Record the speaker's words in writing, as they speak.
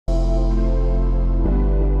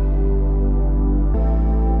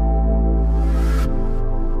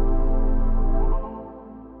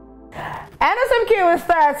NSMQ is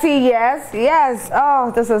 30 years. Yes.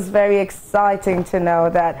 Oh, this is very exciting to know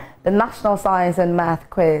that the National Science and Math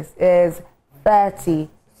Quiz is 30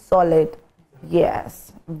 solid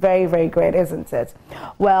years. Very, very great, isn't it?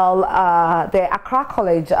 Well, the Accra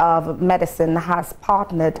College of Medicine has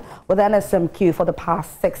partnered with NSMQ for the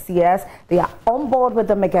past 6 years. They are on board with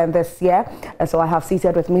them again this year. And so I have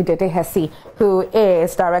seated with me Dede Hesi, who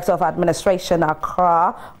is Director of Administration,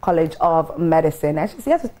 Accra College of Medicine. And she's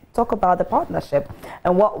here to talk about the partnership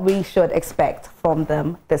and what we should expect from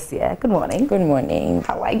them this year. Good morning. Good morning.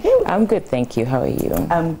 How are you? I'm good, thank you. How are you?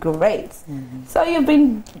 I'm great. So you've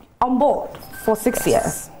been on board for 6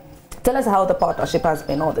 years. Tell us how the partnership has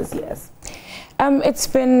been all these years. It's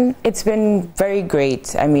been very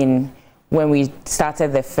great. I mean, when we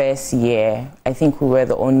started the first year, I think we were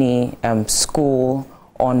the only school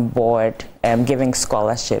on board giving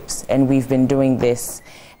scholarships, and we've been doing this.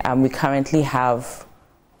 We currently have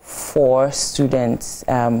 4 students,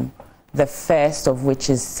 the first of which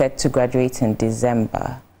is set to graduate in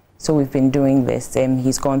December. So we've been doing this, and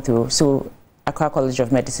he's gone through. So Accra College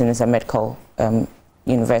of Medicine is a medical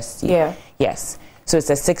university. Yeah. Yes. So it's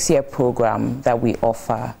a 6-year program that we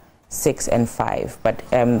offer, 6 and 5. But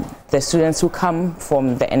the students who come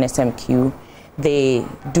from the NSMQ, they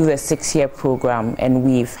do the 6-year program, and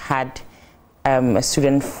we've had a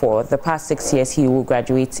student for the past 6 years. He will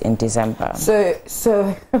graduate in December.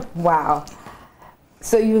 So wow.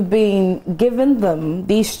 So you've been giving them,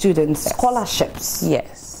 these students, scholarships.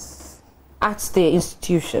 Yes. At the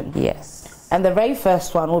institution. Yes. And the very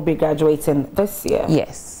first one will be graduating this year.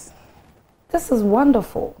 Yes. This is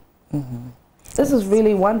wonderful. This is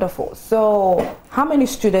really wonderful. So how many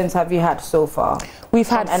students have you had so far? We've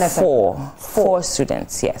had four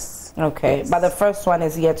students, yes. Okay, yes. But the first one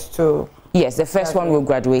is yet to... Yes, the first one will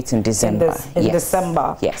graduate in December. In yes.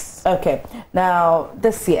 December? Yes. Okay, now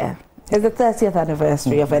this year is the 30th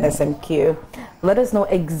anniversary of NSMQ. Let us know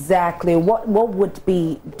exactly what would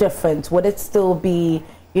be different. Would it still be,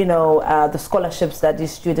 you know, the scholarships that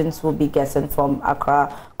these students will be getting from Accra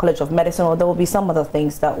College of Medicine, or there will be some other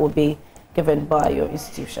things that will be given by your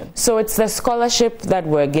institution? So it's the scholarship that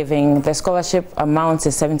we're giving. The scholarship amount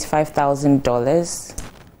is $75,000.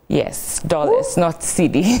 Yes, dollars, not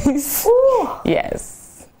CDs.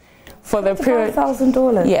 Yes. For the period.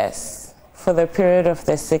 $75,000. Yes. For the period of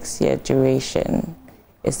the 6-year duration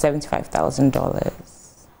is $75,000.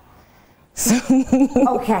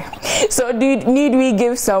 Okay. So need we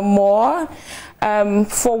give some more?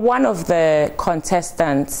 For one of the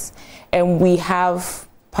contestants, and we have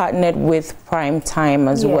partnered with Prime Time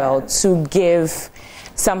as well to give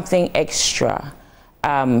something extra.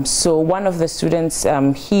 So one of the students,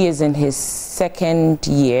 he is in his 2nd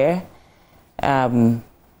year,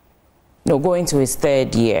 going to his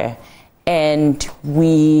 3rd year, and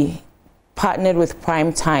we partnered with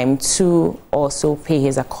Prime Time to also pay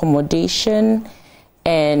his accommodation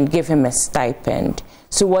and give him a stipend.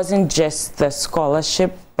 So it wasn't just the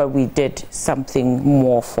scholarship, but we did something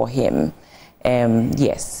more for him.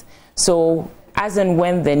 Yes. So as and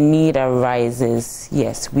when the need arises,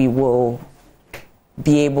 yes, we will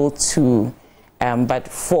be able to. But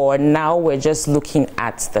for now, we're just looking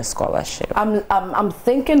at the scholarship. I'm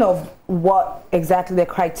thinking of what exactly the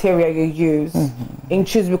criteria you use in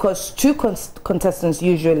choose, because 2 contestants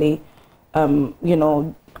usually, you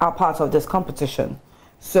know, are part of this competition.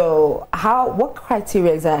 So what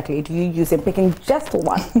criteria exactly do you use in picking just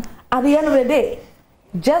one? At the end of the day,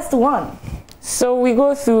 just one. So we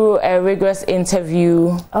go through a rigorous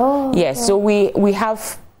interview. Oh. Yes. Okay. So we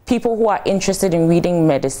have people who are interested in reading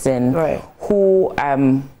medicine, who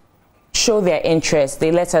show their interest.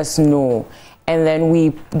 They let us know, and then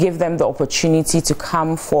we give them the opportunity to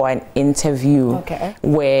come for an interview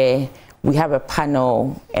where we have a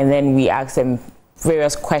panel, and then we ask them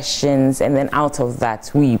various questions, and then out of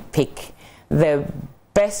that we pick the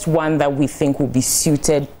best one that we think will be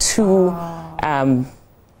suited to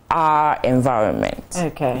our environment.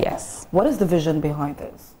 Okay. Yes. What is the vision behind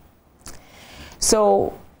this?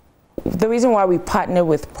 So the reason why we partner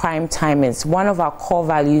with Prime Time is one of our core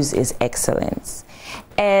values is excellence.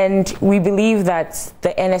 And we believe that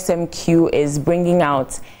the NSMQ is bringing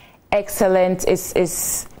out excellence,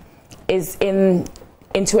 into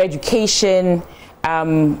education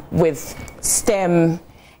with STEM.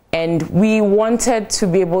 And we wanted to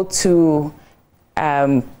be able to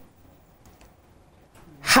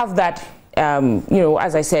have that,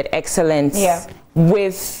 as I said, excellence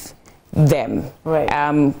with them.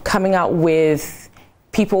 Coming out with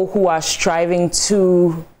people who are striving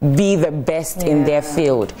to be the best in their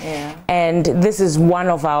field. And this is one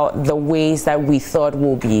of the ways that we thought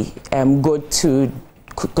will be good to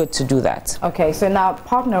good to do that. Okay, so now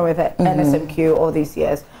partner with NSMQ all these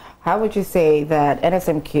years. How would you say that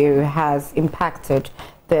NSMQ has impacted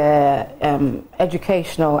the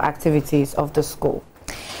educational activities of the school?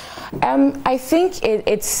 I think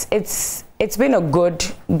it's been a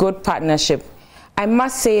good partnership. I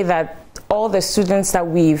must say that all the students that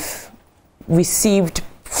we've received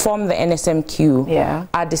from the NSMQ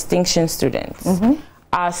are distinction students.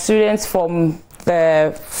 Our students from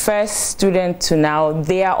the first student to now,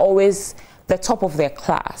 they are always the top of their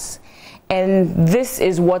class. And this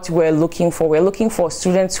is what we're looking for. We're looking for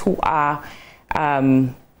students who are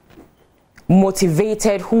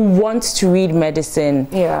motivated, who want to read medicine,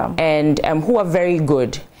 and who are very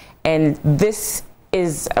good. And this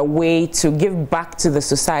is a way to give back to the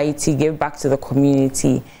society, give back to the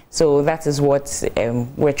community. So that is what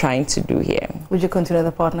we're trying to do here. Would you continue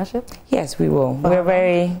the partnership? Yes, we will. We're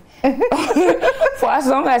very, for as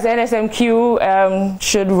long as NSMQ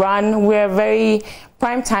should run, we're very,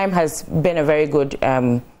 Prime Time has been a very good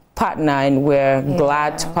partner, and we're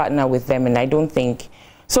glad to partner with them. And I don't think,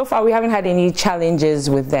 so far we haven't had any challenges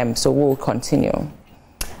with them, so we'll continue.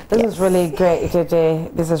 This is really great,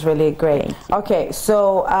 JJ. This is really great. Okay,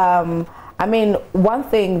 so I mean, one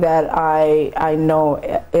thing that I know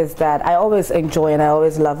is that I always enjoy and I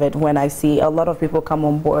always love it when I see a lot of people come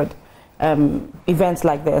on board events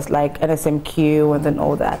like this, like NSMQ and then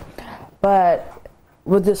all that. But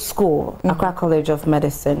with the school, Accra College of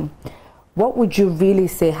Medicine, what would you really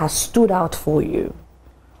say has stood out for you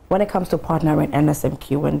when it comes to partnering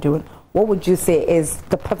NSMQ and doing? What would you say is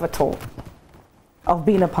the pivotal of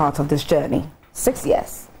being a part of this journey? 6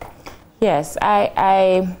 years. Yes,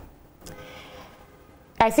 I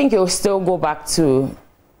think it will still go back to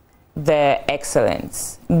the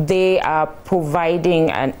excellence. They are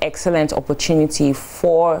providing an excellent opportunity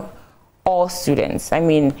for all students. I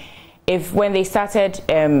mean, when they started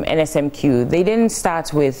NSMQ, they didn't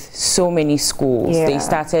start with so many schools. They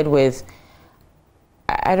started with,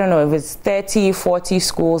 I don't know, if it's 30, 40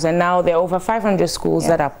 schools, and now there are over 500 schools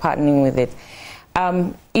that are partnering with it.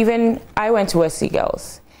 Even I went to Wesley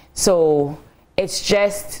Girls, so it's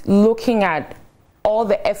just looking at all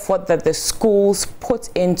the effort that the schools put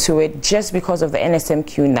into it just because of the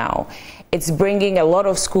NSMQ now. It's bringing a lot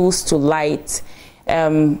of schools to light.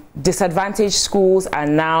 Disadvantaged schools are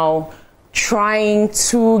now trying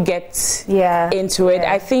to get into it.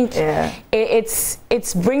 I think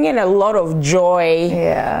it's bringing a lot of joy,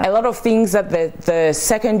 a lot of things that the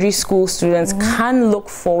secondary school students can look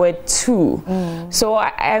forward to. So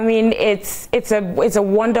I mean, it's a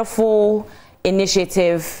wonderful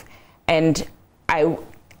initiative, and I'm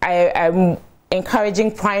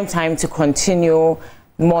encouraging Prime Time to continue.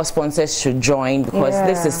 More sponsors should join, because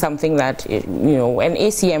this is something that, you know, and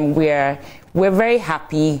ACM, we're very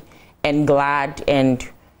happy and glad, and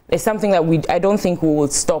it's something that I don't think we will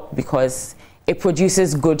stop, because it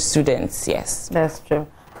produces good students. Yes, that's true.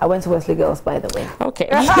 I went to Wesley Girls, by the way. Okay.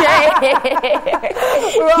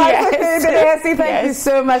 Thank you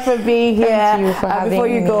so much for being here. Thank you for having before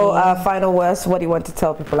you me. go, final words, what do you want to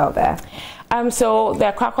tell people out there? So the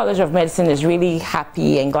Accra College of Medicine is really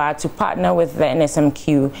happy and glad to partner with the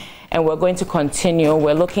NSMQ, and we're going to continue.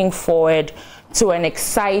 We're looking forward to an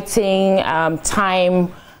exciting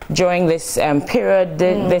time during this period,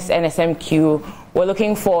 this NSMQ. We're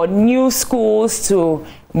looking for new schools to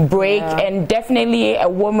break, and definitely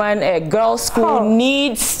a girl school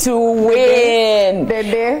needs to win.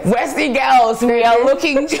 Wesley Girls, we are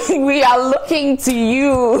looking to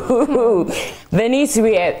you. There needs to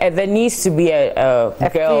be a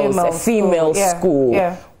female school,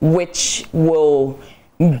 which will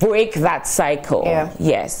break that cycle.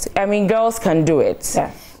 Yes, I mean, girls can do it,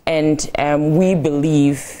 and we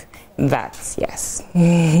believe that. Yes.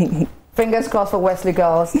 Fingers crossed for Wesley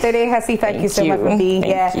Girls. Dede Hesse, thank you so much for being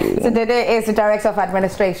here. So Dede is the Director of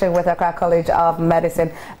Administration with Accra College of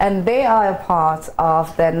Medicine, and they are a part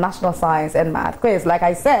of the National Science and Math Quiz. Like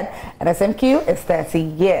I said, NSMQ is 30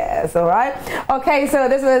 years, all right? Okay, so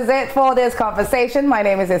this is it for this conversation. My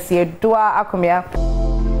name is Esiodua Akumia.